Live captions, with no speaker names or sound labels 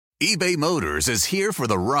eBay Motors is here for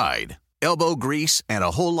the ride. Elbow grease and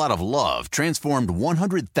a whole lot of love transformed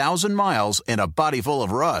 100,000 miles and a body full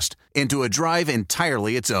of rust into a drive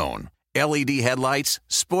entirely its own. LED headlights,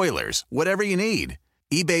 spoilers, whatever you need.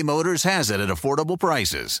 eBay Motors has it at affordable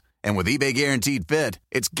prices. And with eBay Guaranteed Fit,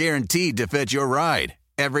 it's guaranteed to fit your ride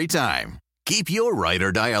every time. Keep your ride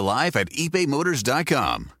or die alive at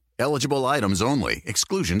ebaymotors.com. Eligible items only.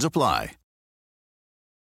 Exclusions apply.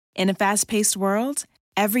 In a fast-paced world,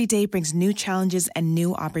 every day brings new challenges and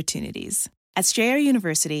new opportunities. At Strayer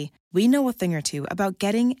University, we know a thing or two about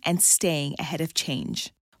getting and staying ahead of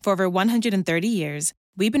change. For over 130 years,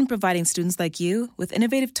 we've been providing students like you with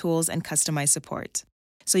innovative tools and customized support,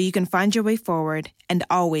 so you can find your way forward and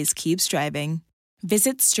always keep striving.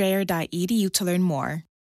 Visit strayer.edu to learn more.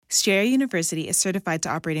 Strayer University is certified to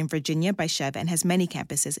operate in Virginia by Chev and has many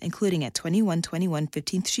campuses, including at 2121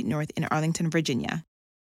 15th Street North in Arlington, Virginia.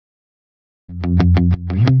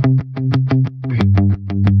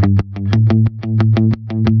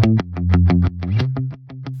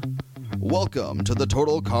 Welcome to the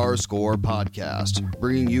Total Car Score podcast,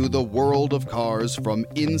 bringing you the world of cars from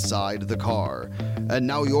inside the car. And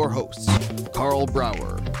now your hosts, Carl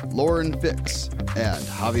Brower, Lauren Fix, and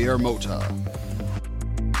Javier Mota.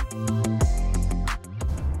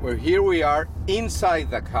 Well, here we are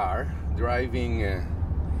inside the car, driving a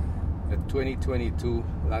 2022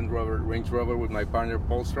 Range Rover with my partner,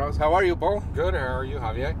 Paul Strauss. How are you, Paul? Good. How are you,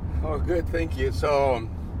 Javier? Oh, good. Thank you. So,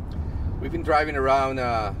 we've been driving around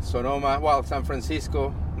Sonoma, San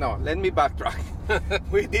Francisco. No, let me backtrack.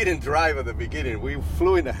 We didn't drive at the beginning. We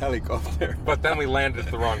flew in a helicopter. But then we landed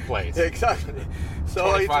at the wrong place. Exactly. So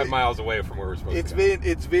 25 miles away from where we're supposed to go.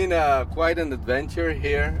 It's been quite an adventure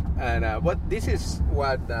here. And this is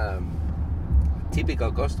what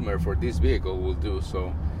typical customer for this vehicle will do.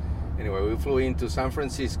 So anyway, we flew into San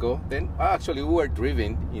Francisco. Then actually we were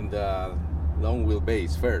driven in the long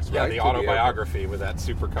wheelbase first, yeah, right? the autobiography with that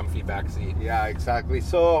super comfy back seat. Yeah, exactly.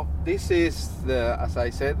 So this is as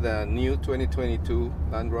I said, the new 2022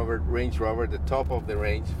 Land Rover Range Rover, the top of the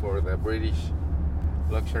range for the British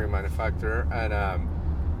luxury manufacturer. And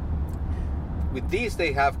with this,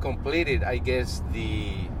 they have completed, I guess,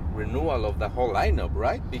 the renewal of the whole lineup,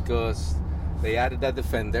 right? Because they added that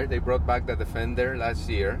Defender. They brought back the Defender last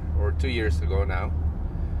year or 2 years ago now,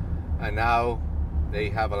 and now they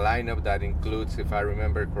have a lineup that includes, if I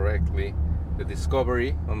remember correctly, the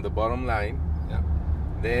Discovery on the bottom line. Yeah.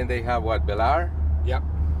 Then they have Velar. Yep.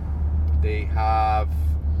 They have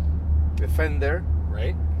Defender.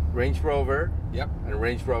 Right. Range Rover. Yep. And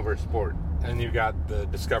Range Rover Sport. And you got the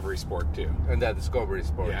Discovery Sport too. And that Discovery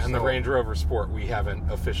Sport. Yeah, and the Range Rover Sport we haven't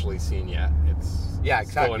officially seen yet. It's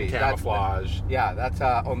still in camouflage. That's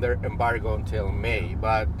under embargo until May,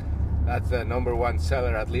 but that's the number one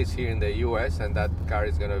seller, at least here in the U.S., and that car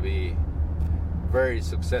is going to be very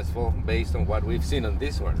successful based on what we've seen on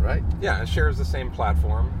this one, right? Yeah, it shares the same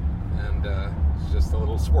platform, and it's just a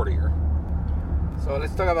little sportier. So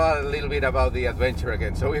let's talk a little bit about the adventure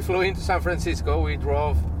again. So we flew into San Francisco. We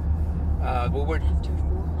drove. After 4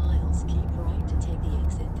 miles, keep right to take the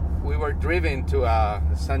exit. We were driven to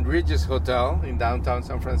St. Regis Hotel in downtown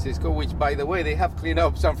San Francisco, which, by the way, they have cleaned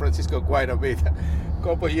up San Francisco quite a bit. A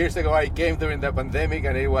couple of years ago, I came during the pandemic,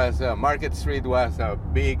 and it was Market Street was a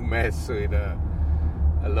big mess with a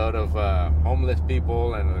lot of homeless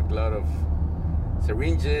people and a lot of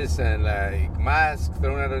syringes and like masks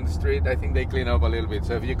thrown out on the street. I think they clean up a little bit.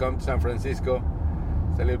 So if you come to San Francisco,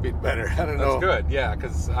 it's a little bit better. I don't know. That's good, yeah,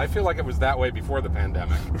 because I feel like it was that way before the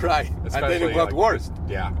pandemic. Right, Especially and then it got worse.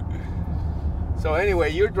 Yeah. So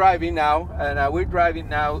anyway, you're driving now, and we're driving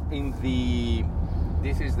now in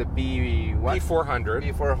this is the B400.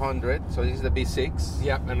 B400, so this is the B6.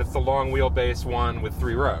 Yep, and it's the long wheelbase one with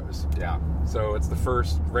 3 rows. Yeah. So it's the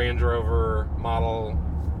first Range Rover model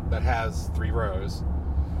that has 3 rows.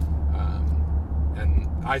 And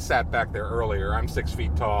I sat back there earlier. I'm 6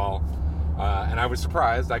 feet tall. And I was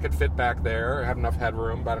surprised I could fit back there. I had enough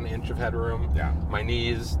headroom, about an inch of headroom. Yeah. My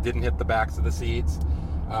knees didn't hit the backs of the seats.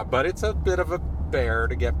 But it's a bit of a bear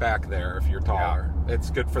to get back there if you're taller. Yeah. It's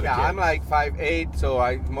good for the kids. I'm like 5'8", so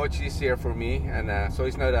it's much easier for me. And so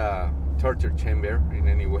it's not a torture chamber in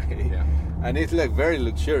any way. Yeah. And it's like very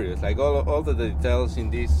luxurious. Like all the details in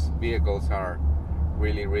these vehicles are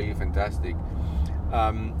really, really fantastic.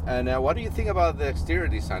 And what do you think about the exterior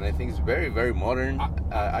design? I think it's very, very modern.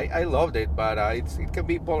 I loved it, but it can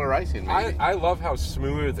be polarizing. Maybe. I love how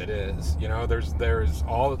smooth it is. You know, there's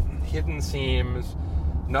all hidden seams.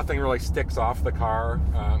 Nothing really sticks off the car.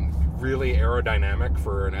 Really aerodynamic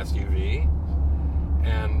for an SUV.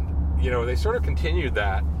 And, you know, they sort of continued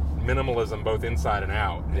that minimalism both inside and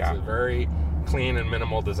out. It's a very clean and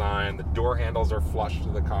minimal design. The door handles are flush to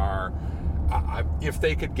the car. If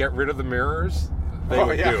they could get rid of the mirrors, they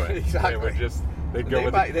would do it. Exactly. They would just, they'd go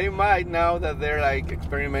with it. They might now that they're like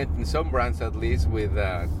experimenting, some brands at least, with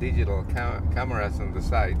digital cameras on the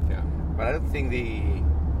side. Yeah. But I don't think the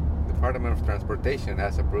Department of Transportation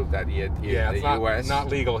has approved that yet here Yeah, in it's the US. not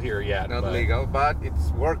legal here yet. Not but legal, but it's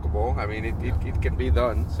workable. I mean, it can be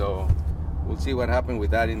done. So we'll see what happens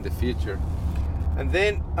with that in the future. And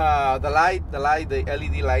then the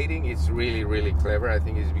LED lighting is really, really clever. I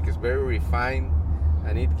think it's because very refined,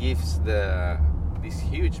 and it gives this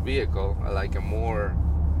huge vehicle like a more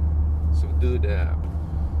subdued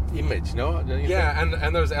image. No? Don't you Yeah, think?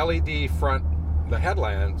 and those LED front, the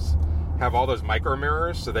headlamps have all those micro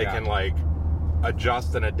mirrors, so they can like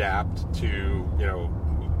adjust and adapt to, you know,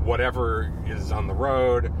 whatever is on the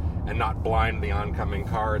road and not blind the oncoming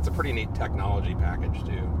car. It's a pretty neat technology package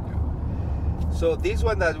too. So this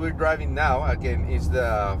one that we're driving now, again, is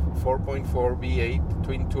the 4.4 V8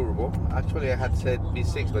 twin turbo. Actually, I had said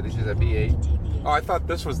V6, but this is a V8. Oh, I thought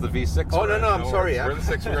this was the V6. Oh, no, I'm sorry. We're in the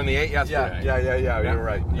 6, we were in the 8 yesterday. Yeah, you're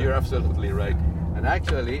right. You're absolutely right. And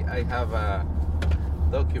actually, I have a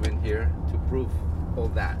document here to prove all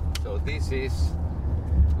that. So this is,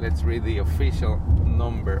 let's read the official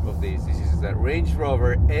number of this. This is the Range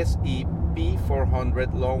Rover SE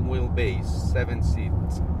P400 long wheelbase, 7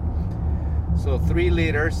 seats. So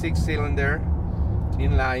 3-liter, 6-cylinder,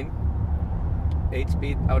 inline,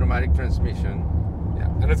 8-speed automatic transmission. Yeah,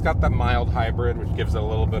 and it's got that mild hybrid, which gives it a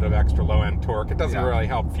little bit of extra low-end torque. It doesn't really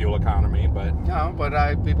help fuel economy, but No, but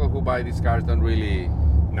people who buy these cars don't really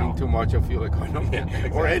think too much of fuel economy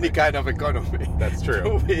or any kind of economy. That's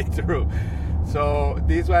true. To be true. So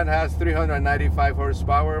this one has 395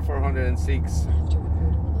 horsepower, 406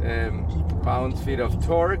 pound-feet of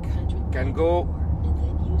torque. Can go.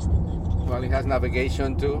 Well, it has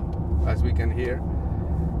navigation too, as we can hear.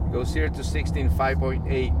 It goes 0 to 16,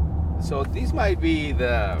 5.8. So this might be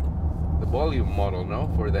the volume model, no,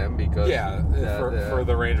 for them, because for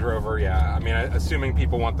the Range Rover, yeah. I mean, assuming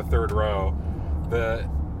people want the third row,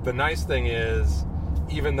 the nice thing is,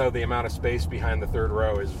 even though the amount of space behind the third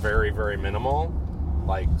row is very, very minimal,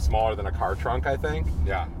 like smaller than a car trunk, I think.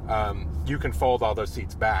 Yeah. You can fold all those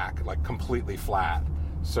seats back, like completely flat,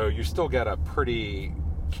 so you still get a pretty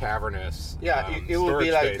cavernous. It will be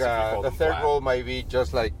like the third flat. row might be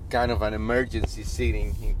just like kind of an emergency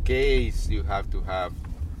seating in case you have to have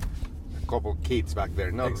a couple kids back there.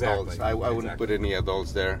 Not Exactly. adults. I wouldn't put any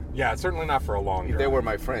adults there. Yeah, certainly not for a long If drive. they were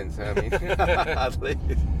my friends, I mean, at least.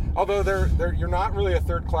 Although you're not really a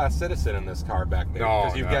third-class citizen in this car back there, No,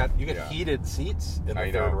 because you get yeah. heated seats in the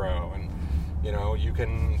I third know. row, and you know you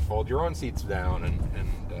can fold your own seats down, and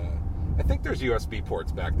I think there's USB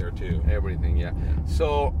ports back there too. Everything, yeah.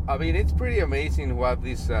 So, I mean, it's pretty amazing what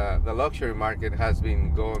this the luxury market has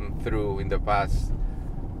been going through in the past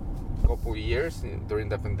couple years during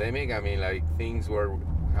the pandemic. I mean, like things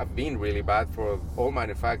have been really bad for all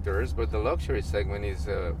manufacturers, but the luxury segment is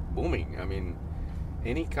booming. I mean,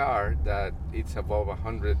 any car that it's above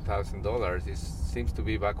 $100,000 seems to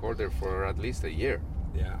be back ordered for at least a year.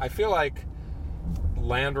 Yeah, I feel like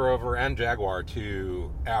Land Rover and Jaguar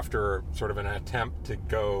too, after sort of an attempt to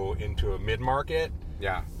go into a mid-market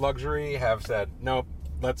luxury, have said, nope,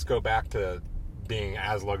 let's go back to being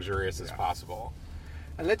as luxurious as possible.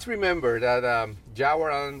 And let's remember that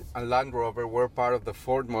Jaguar and Land Rover were part of the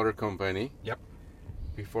Ford Motor Company. Yep.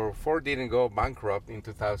 Before Ford didn't go bankrupt in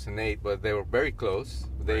 2008, but they were very close.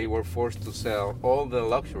 They were forced to sell all the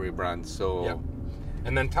luxury brands. So, Yep.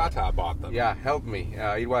 And then Tata bought them. yeah, help me.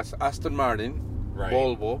 It was Aston Martin, Right.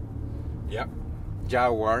 Volvo, Yep.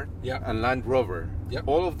 Jaguar, Yep. and Land Rover. Yep.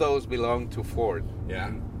 All of those belonged to Ford.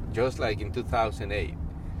 Yeah. Just like in 2008.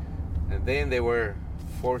 And then they were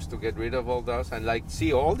forced to get rid of all those. And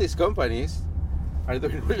all these companies are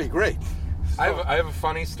doing really great. I have a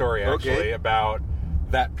funny story actually about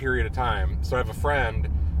that period of time. So I have a friend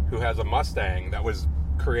who has a Mustang that was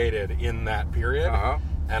created in that period,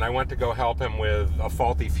 and I went to go help him with a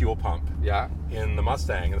faulty fuel pump in the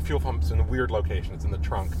Mustang. And the fuel pump's in a weird location. It's in the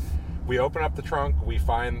trunk. We open up the trunk. We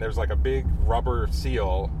find there's like a big rubber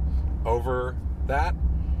seal over that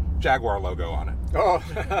Jaguar logo on it. Oh,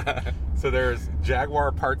 So there's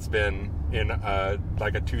Jaguar parts bin in a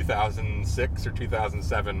 2006 or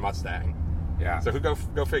 2007 Mustang. yeah. So go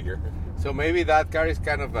figure. So maybe that car is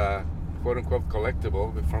kind of a quote-unquote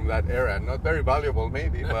collectible from that era. Not very valuable,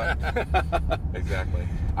 maybe, but... Exactly.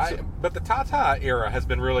 But the Tata era has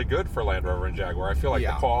been really good for Land Rover and Jaguar. I feel like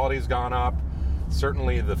the quality's gone up.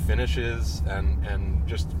 Certainly the finishes and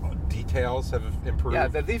just details have improved. Yeah,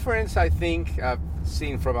 the difference, I think, I've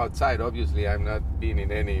seen from outside, obviously, I'm not been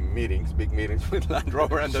in any big meetings with Land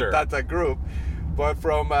Rover and Sure. the Tata Group, but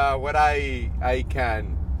from what I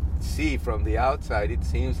can see from the outside, it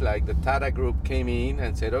seems like the Tata Group came in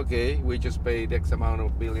and said, okay, we just paid X amount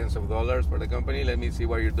of billions of dollars for the company. Let me see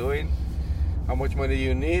what you're doing. How much money do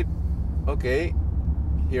you need? Okay,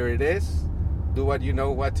 here it is. Do what you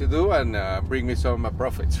know what to do and bring me some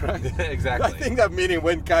profits, right? Exactly. I think that meeting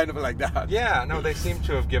went kind of like that. Yeah, no, they seem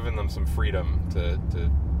to have given them some freedom to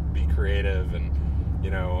be creative. And,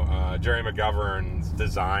 Jerry McGovern's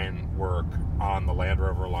design work on the Land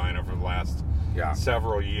Rover line over the last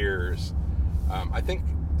several years. I think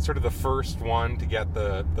sort of the first one to get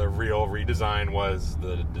the real redesign was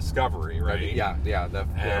the Discovery, right? The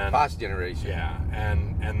past generation. Yeah,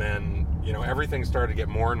 and then everything started to get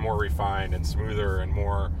more and more refined and smoother and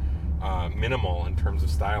more minimal in terms of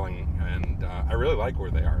styling, and I really like where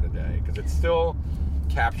they are today because it still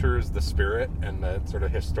captures the spirit and the sort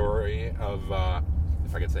of history of,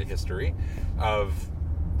 if I could say history, of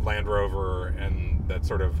Land Rover and that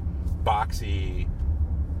sort of boxy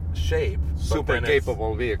shape. Super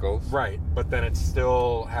capable vehicles. Right, but then it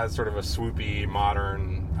still has sort of a swoopy,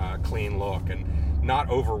 modern, clean look and not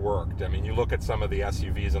overworked. I mean, you look at some of the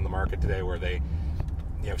SUVs on the market today where they,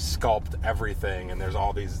 sculpt everything and there's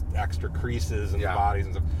all these extra creases in the bodies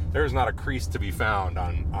and stuff. There's not a crease to be found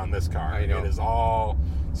on this car. I know. It is all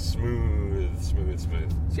smooth.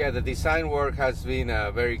 Yeah, the design work has been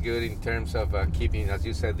very good in terms of keeping, as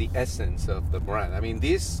you said, the essence of the brand. I mean,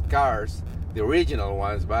 these cars, the original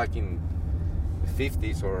ones back in the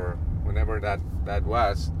 50s or whenever that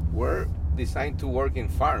was, were designed to work in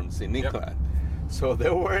farms in England. So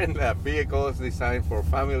they weren't vehicles designed for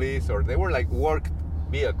families, or they were like work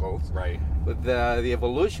vehicles. Right. But the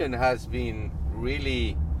evolution has been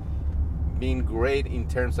really great in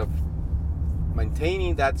terms of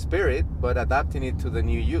maintaining that spirit, but adapting it to the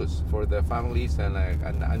new use for the families and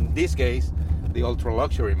in this case, the ultra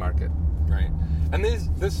luxury market. Right. And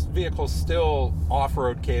this vehicle's still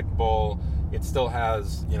off-road capable. It still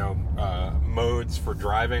has, modes for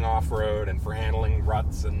driving off-road and for handling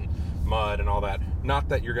ruts and mud and all that. Not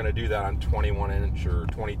that you're going to do that on 21-inch or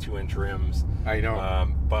 22-inch rims. I know.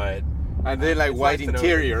 But... And then white nice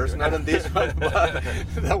interiors, not on this one, but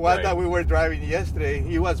the one that we were driving yesterday.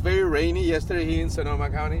 It was very rainy yesterday here in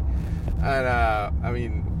Sonoma County. And,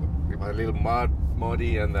 it was a little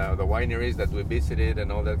muddy, and the wineries that we visited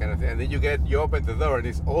and all that kind of thing. And then you open the door and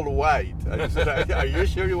it's all white. And I said, are you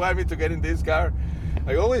sure you want me to get in this car?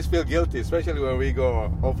 I always feel guilty, especially when we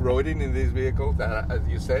go off-roading in these vehicles. As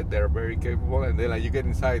you said, they're very capable. And then you get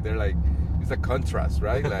inside, they're like, it's a contrast,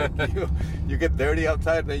 right? Like you get dirty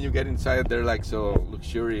outside, then you get inside, they're like so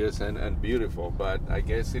luxurious and beautiful. But I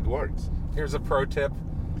guess it works. Here's a pro tip.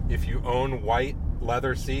 If you own white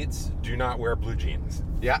leather seats, do not wear blue jeans.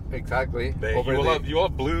 Yeah, exactly. You will have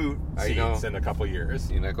blue seats in a couple years.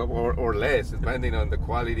 In a couple or less, depending on the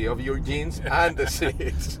quality of your jeans and the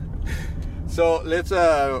seats. So let's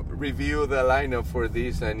review the lineup for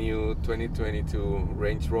this new 2022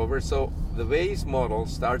 Range Rover. So the base model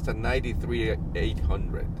starts at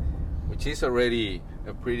 $93,800, which is already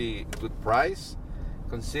a pretty good price,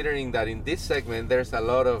 considering that in this segment there's a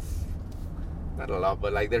lot of, not a lot,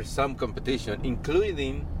 but there's some competition,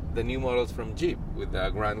 including the new models from Jeep with the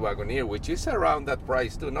Grand Wagoneer, which is around that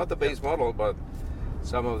price too. Not the base model, but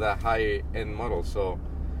some of the high-end models. So,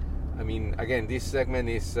 I mean, again, this segment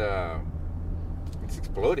is it's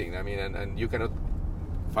exploding. I mean, and you cannot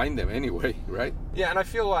find them anyway, right? Yeah, and I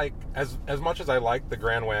feel like as much as I like the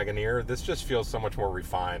Grand Wagoneer, this just feels so much more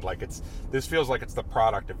refined. This feels like it's the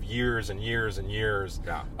product of years and years and years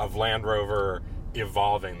of Land Rover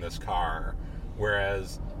evolving this car,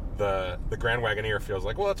 whereas the Grand Wagoneer feels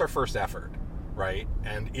like, well, it's our first effort, right?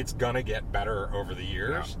 And it's gonna get better over the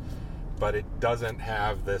years, but it doesn't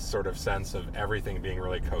have this sort of sense of everything being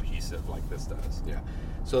really cohesive like this does. Yeah.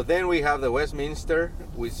 So then we have the Westminster,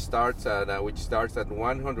 which starts at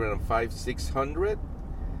 $105,600.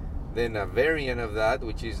 Then a variant of that,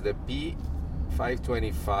 which is the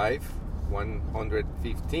P525,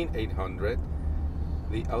 $115,800.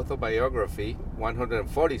 The Autobiography,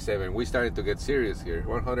 $147,000. We started to get serious here.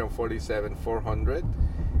 $147,400.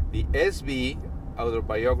 The SB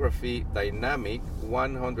Autobiography Dynamic,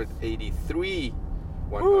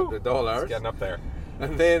 $183,100. It's getting up there.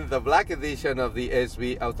 And then the black edition of the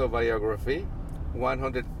SB Autobiography,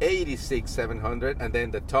 $186,700. And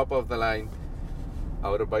then the top of the line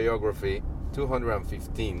Autobiography,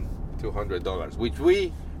 $215,200, which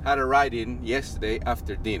we had a ride in yesterday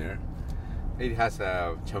after dinner. It has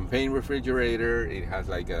a champagne refrigerator. It has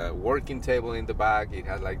a working table in the back. It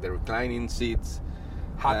has the reclining seats.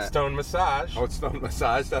 Hot stone massage. Hot stone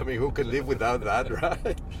massage. I mean, who can live without that,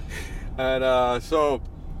 right? And so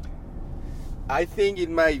I think it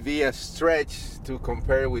might be a stretch to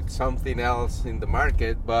compare with something else in the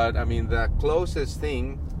market, but I mean, the closest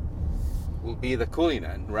thing will be the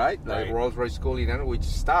Cullinan, right? Like Right. Rolls-Royce Cullinan, which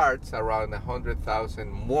starts around 100,000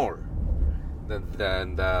 more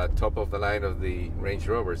than the top of the line of the Range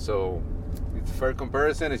Rover. So it's a fair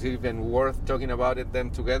comparison. Is it even worth talking about them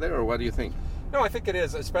together, or what do you think? No, I think it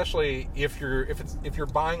is, especially if you're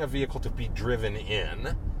buying a vehicle to be driven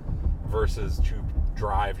in versus to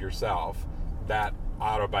drive yourself. That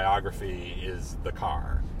autobiography is the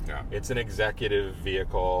car. Yeah. It's an executive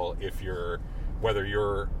vehicle. Whether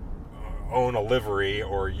you're own a livery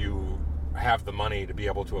or you have the money to be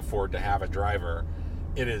able to afford to have a driver,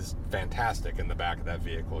 it is fantastic in the back of that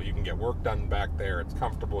vehicle. You can get work done back there. It's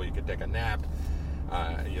comfortable. You can take a nap.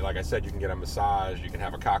 Like I said, you can get a massage. You can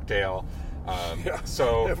have a cocktail.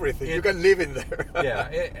 So everything. You can live in there. Yeah,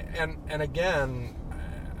 and again,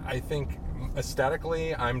 I think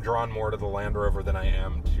aesthetically, I'm drawn more to the Land Rover than I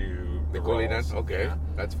am to The Cullinan. Rolls. Okay, Yeah.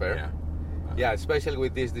 that's fair. Yeah. Yeah, especially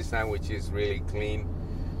with this design, which is really clean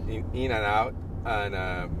in and out, and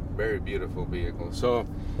a very beautiful vehicle. So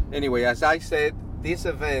anyway, as I said, this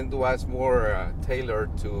event was more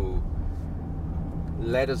tailored to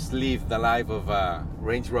let us live the life of a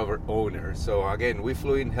Range Rover owner. So again, we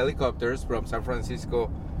flew in helicopters from San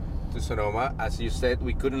Francisco to Sonoma. As you said,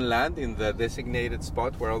 we couldn't land in the designated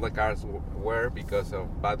spot where all the cars were because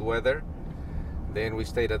of bad weather. Then we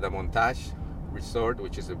stayed at the Montage Resort,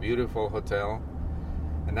 which is a beautiful hotel.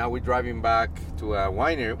 And now we're driving back to a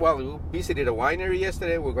winery. Well, we visited a winery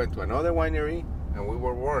yesterday. We're going to another winery, and we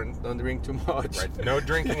were warned, don't drink too much. Right. No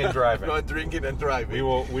drinking and driving. No drinking and driving.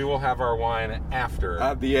 We will have our wine after.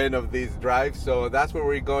 At the end of this drive. So that's where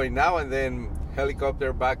we're going now, and then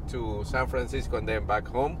helicopter back to San Francisco and then back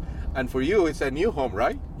home. And for you, it's a new home,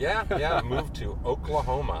 right? Yeah. Moved to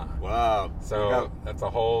Oklahoma. Wow. So that's a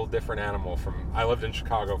whole different animal I lived in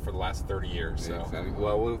Chicago for the last 30 years. So. Exactly.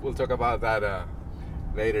 Well, we'll talk about that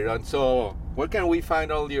later on. So where can we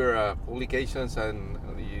find all your publications and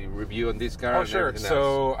the review on this car? Oh, and sure. everything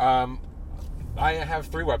So else? I have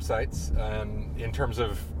 3 websites, and in terms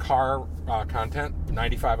of car content,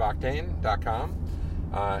 95octane.com,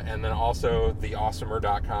 and then also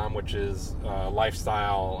theawesomer.com, which is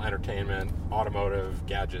lifestyle, entertainment, automotive,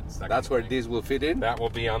 gadgets. That's where this will fit in? That will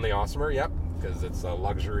be on the Awesomer, yep, because it's a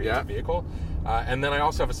luxury vehicle. And then I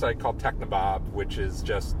also have a site called Technobob, which is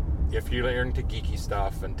just, if you're into geeky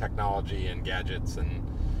stuff and technology and gadgets and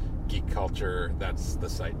geek culture, that's the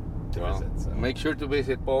site to visit. So. Make sure to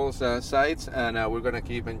visit Paul's sites, and we're going to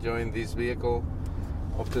keep enjoying this vehicle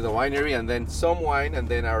up to the winery, and then some wine, and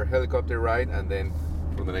then our helicopter ride, and then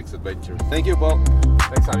for the next adventure. Thank you, Paul.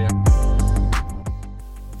 Thanks, Javier.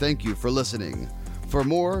 Thank you for listening. For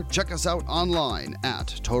more, check us out online at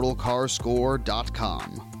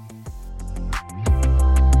TotalCarScore.com.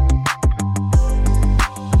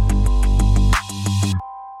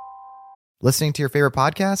 Listening to your favorite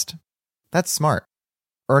podcast? That's smart.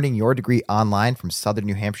 Earning your degree online from Southern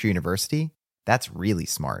New Hampshire University? That's really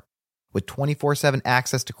smart. With 24/7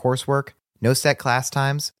 access to coursework, no set class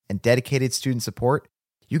times, and dedicated student support,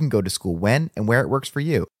 you can go to school when and where it works for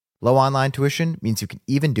you. Low online tuition means you can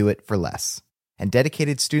even do it for less. And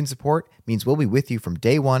dedicated student support means we'll be with you from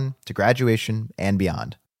day one to graduation and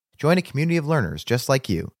beyond. Join a community of learners just like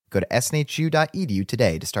you. Go to snhu.edu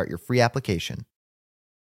today to start your free application.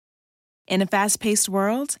 In a fast-paced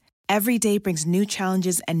world, every day brings new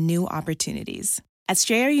challenges and new opportunities. At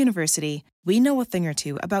Strayer University, we know a thing or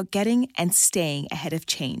two about getting and staying ahead of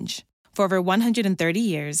change. For over 130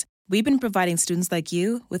 years, we've been providing students like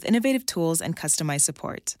you with innovative tools and customized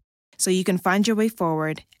support, so you can find your way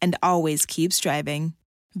forward and always keep striving.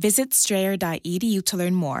 Visit strayer.edu to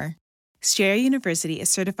learn more. Strayer University is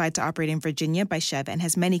certified to operate in Virginia by Chev and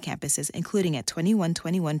has many campuses, including at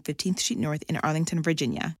 2121 15th Street North in Arlington,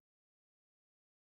 Virginia.